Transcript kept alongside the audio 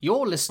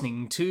You're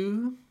listening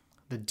to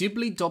the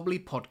Dibbly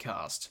Dobbly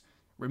podcast.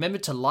 Remember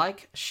to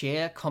like,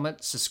 share,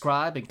 comment,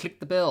 subscribe, and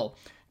click the bell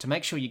to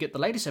make sure you get the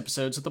latest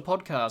episodes of the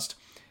podcast.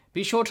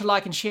 Be sure to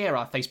like and share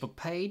our Facebook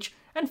page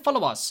and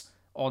follow us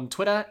on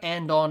Twitter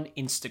and on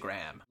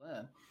Instagram.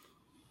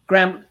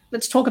 Graham,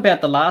 let's talk about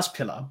the last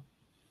pillar,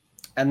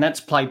 and that's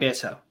play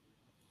better.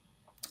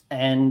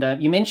 And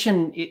you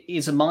mentioned it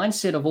is a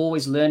mindset of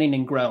always learning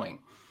and growing,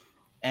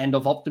 and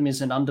of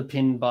optimism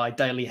underpinned by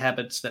daily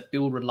habits that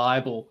build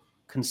reliable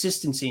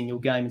consistency in your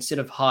game instead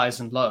of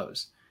highs and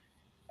lows.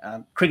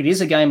 Cricket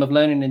is a game of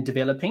learning and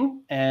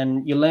developing,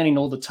 and you're learning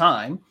all the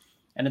time.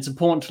 And it's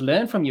important to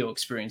learn from your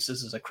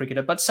experiences as a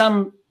cricketer. But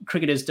some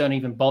cricketers don't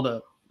even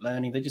bother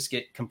learning. They just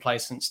get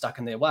complacent, stuck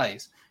in their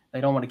ways. They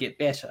don't want to get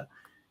better.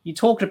 You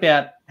talked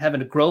about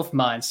having a growth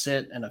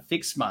mindset and a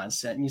fixed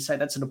mindset, and you say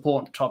that's an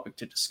important topic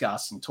to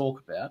discuss and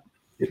talk about.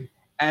 Yeah.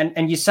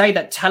 And you say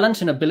that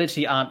talent and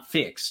ability aren't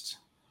fixed,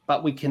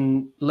 but we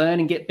can learn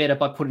and get better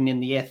by putting in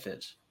the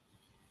effort.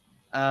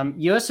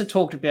 You also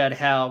talked about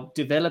how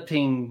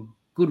developing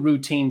good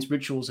routines,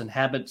 rituals, and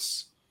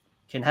habits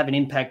can have an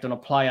impact on a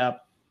player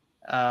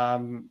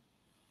on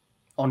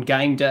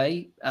game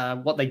day.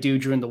 What they do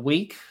during the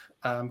week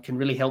can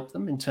really help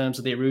them in terms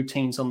of their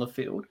routines on the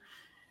field.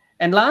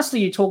 And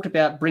lastly, you talked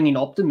about bringing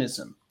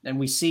optimism, and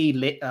we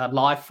see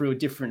life through a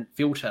different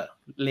filter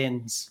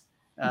lens,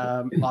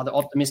 either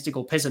optimistic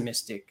or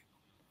pessimistic.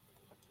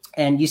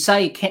 And you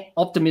say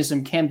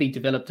optimism can be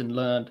developed and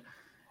learned,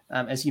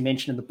 as you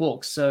mentioned in the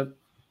book. So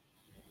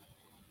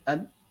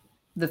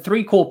the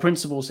three core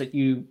principles that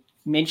you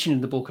mentioned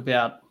in the book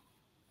about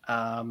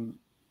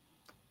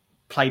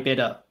play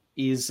better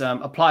is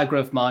apply a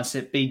growth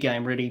mindset, be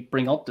game ready,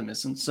 bring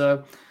optimism.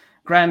 So,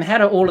 Graham, how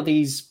do all of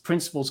these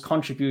principles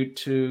contribute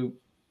to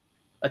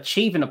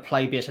achieving a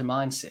play better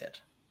mindset?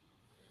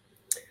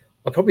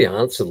 I probably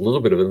answered a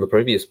little bit of it in the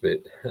previous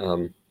bit.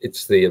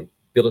 It's the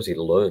ability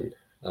to learn.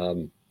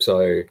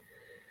 So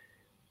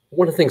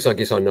one of the things I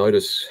guess I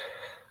notice,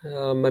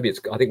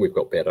 I think we've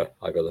got better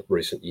over the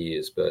recent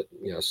years, but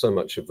so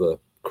much of the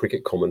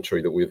cricket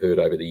commentary that we've heard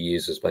over the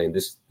years has been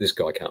this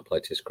guy can't play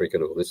test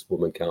cricket, or this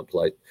woman can't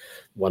play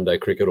one-day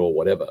cricket, or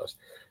whatever,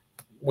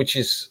 which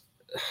is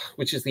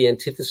the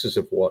antithesis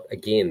of what,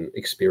 again,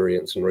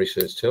 experience and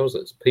research tells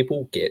us.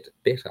 People get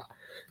better.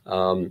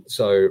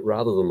 So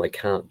rather than they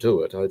can't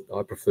do it,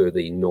 I prefer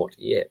the not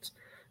yet.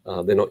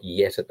 They're not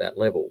yet at that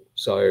level.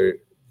 So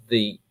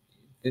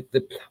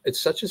it's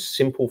such a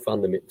simple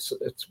fundamental.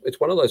 It's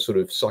one of those sort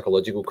of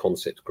psychological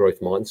concepts, growth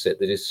mindset,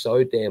 that is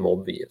so damn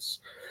obvious.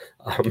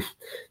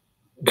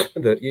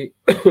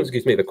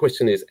 Excuse me. The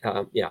question is,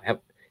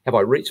 have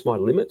I reached my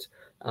limit,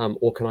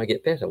 or can I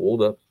get better?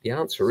 Well, the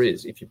answer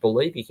is, if you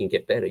believe you can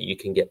get better, you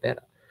can get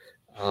better.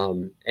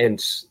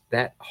 And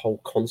that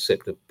whole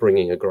concept of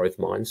bringing a growth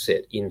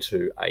mindset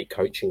into a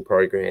coaching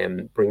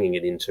program, bringing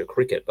it into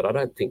cricket, but I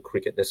don't think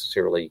cricket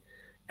necessarily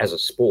as a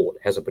sport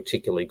has a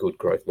particularly good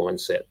growth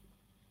mindset.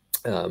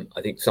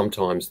 I think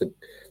sometimes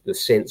the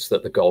sense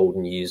that the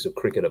golden years of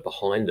cricket are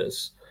behind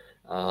us,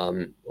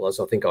 as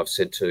I think I've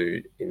said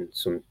in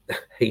some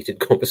heated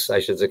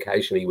conversations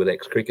occasionally with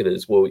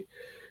ex-cricketers,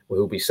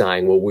 we'll be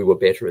saying, well, we were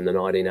better in the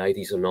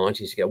 1980s or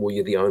 90s. You go, well,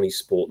 you're the only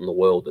sport in the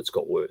world that's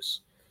got worse,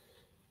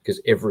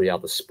 because every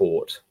other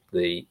sport,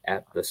 the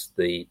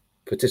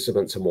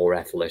participants are more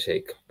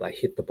athletic, they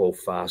hit the ball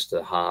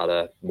faster,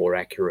 harder, more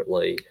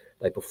accurately,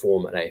 they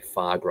perform at a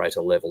far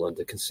greater level. And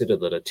to consider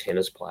that a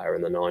tennis player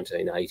in the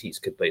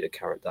 1980s could beat a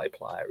current day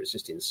player is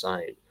just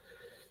insane.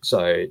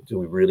 So do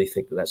we really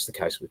think that that's the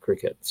case with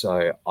cricket?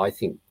 So I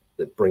think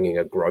that bringing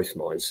a growth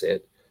mindset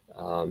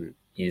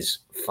is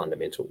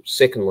fundamental.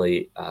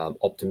 Secondly,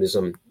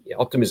 optimism.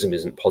 Optimism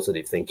isn't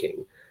positive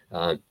thinking.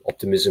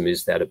 Optimism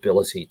is that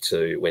ability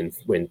to,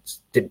 when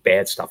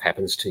bad stuff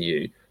happens to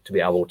you, to be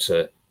able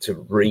to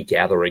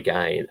regather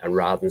again, and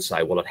rather than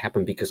say, well, it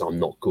happened because I'm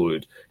not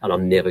good and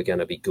I'm never going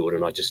to be good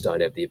and I just don't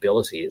have the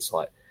ability. It's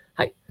like,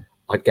 hey,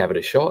 I gave it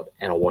a shot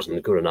and I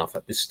wasn't good enough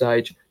at this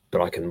stage,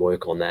 but I can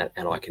work on that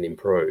and I can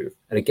improve.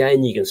 And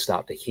again, you can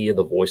start to hear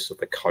the voice of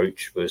the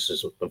coach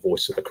versus the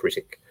voice of the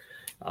critic.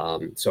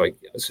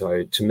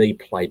 So to me,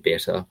 play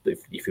better,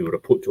 if you were to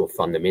put to a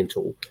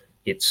fundamental,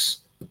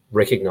 it's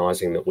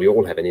recognizing that we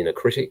all have an inner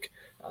critic.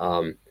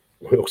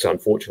 We also,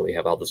 unfortunately,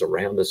 have others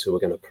around us who are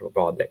going to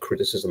provide that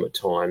criticism at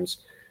times,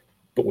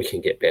 but we can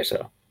get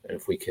better. And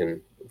if we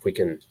can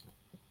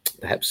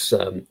perhaps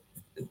our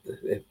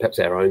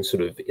own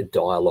sort of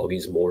dialogue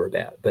is more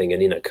about being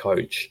an inner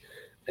coach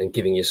and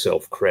giving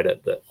yourself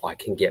credit that I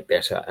can get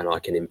better and I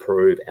can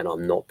improve, and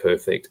I'm not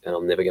perfect and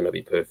I'm never going to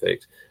be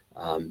perfect,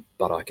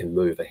 but I can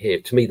move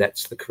ahead. To me,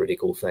 that's the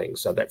critical thing.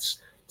 So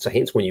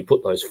hence when you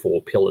put those four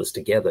pillars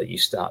together, you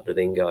start to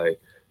then go,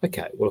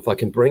 okay, well, if I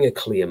can bring a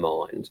clear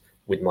mind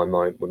with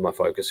my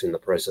focus in the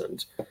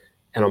present,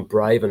 and I'm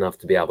brave enough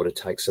to be able to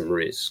take some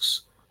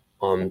risks,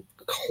 I'm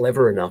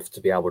clever enough to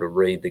be able to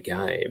read the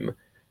game,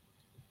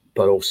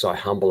 but also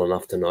humble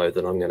enough to know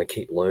that I'm going to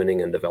keep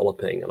learning and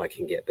developing and I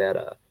can get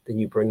better, then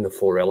you bring the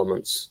four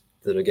elements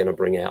that are going to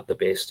bring out the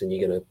best, and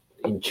you're going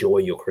to enjoy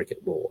your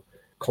cricket more.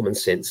 common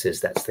sense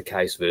says that's the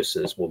case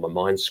versus, well, my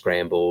mind's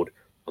scrambled,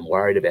 I'm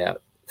worried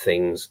about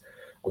things,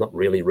 I'm not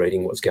really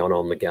reading what's going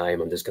on in the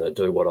game, I'm just going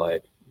to do what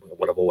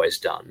I've always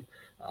done.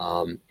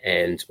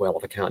 And, well,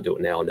 if I can't do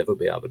it now, I'll never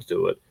be able to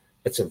do it.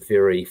 It's a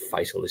very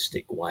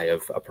fatalistic way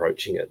of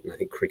approaching it. And I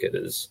think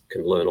cricketers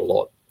can learn a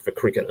lot for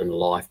cricket and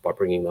life by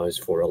bringing those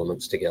four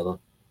elements together.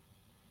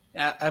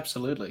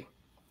 Absolutely.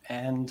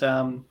 And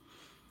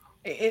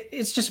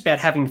it's just about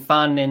having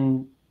fun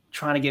and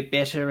trying to get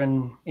better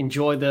and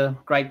enjoy the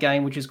great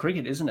game, which is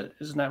cricket, isn't it?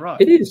 Isn't that right?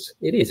 It is.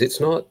 It's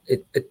not,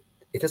 it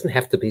doesn't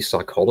have to be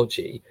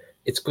psychology.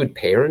 It's good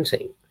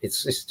parenting.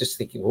 It's just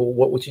thinking, well,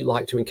 what would you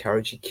like to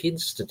encourage your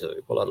kids to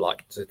do? Well, I'd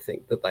like to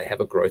think that they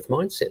have a growth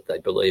mindset. They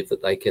believe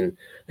that they can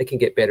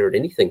get better at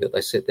anything that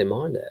they set their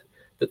mind at,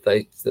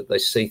 that they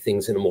see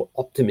things in a more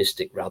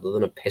optimistic rather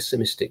than a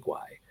pessimistic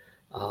way.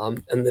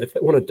 And that if they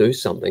want to do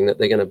something, that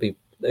they're going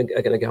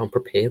to go and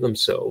prepare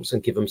themselves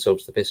and give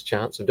themselves the best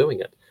chance of doing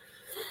it.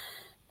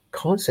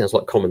 Kind of sounds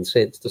like common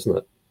sense, doesn't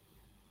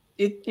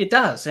it? It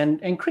does.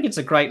 And cricket's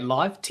a great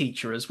life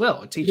teacher as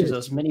well. It teaches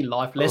us many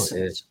life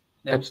lessons.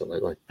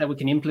 Absolutely. That we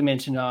can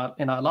implement in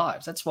our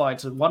lives. That's why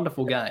it's a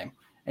wonderful game.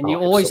 And you're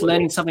always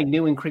learning something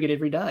new in cricket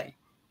every day,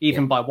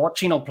 even by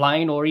watching or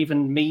playing, or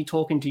even me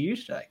talking to you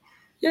today.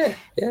 Yeah,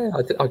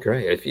 I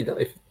agree. If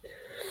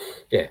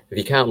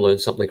you can't learn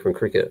something from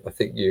cricket, I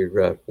think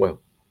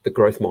the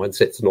growth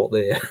mindset's not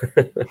there.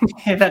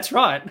 Yeah, that's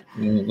right.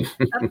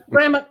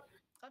 Graham,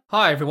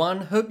 hi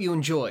everyone. Hope you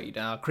enjoyed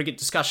our cricket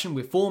discussion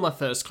with former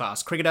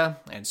first-class cricketer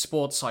and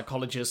sports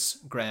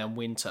psychologist Graham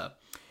Winter.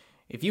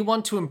 If you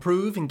want to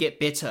improve and get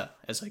better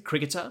as a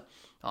cricketer,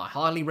 I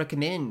highly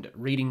recommend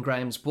reading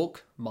Graham's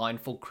book,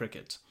 Mindful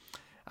Cricket.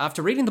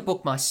 After reading the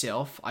book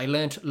myself, I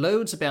learnt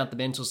loads about the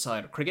mental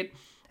side of cricket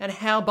and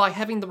how by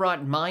having the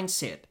right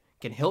mindset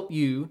can help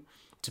you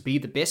to be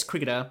the best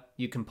cricketer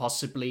you can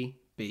possibly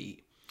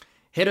be.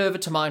 Head over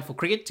to Mindful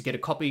Cricket to get a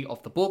copy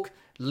of the book.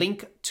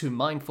 Link to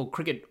Mindful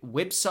Cricket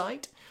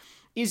website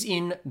is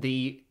in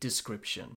the description.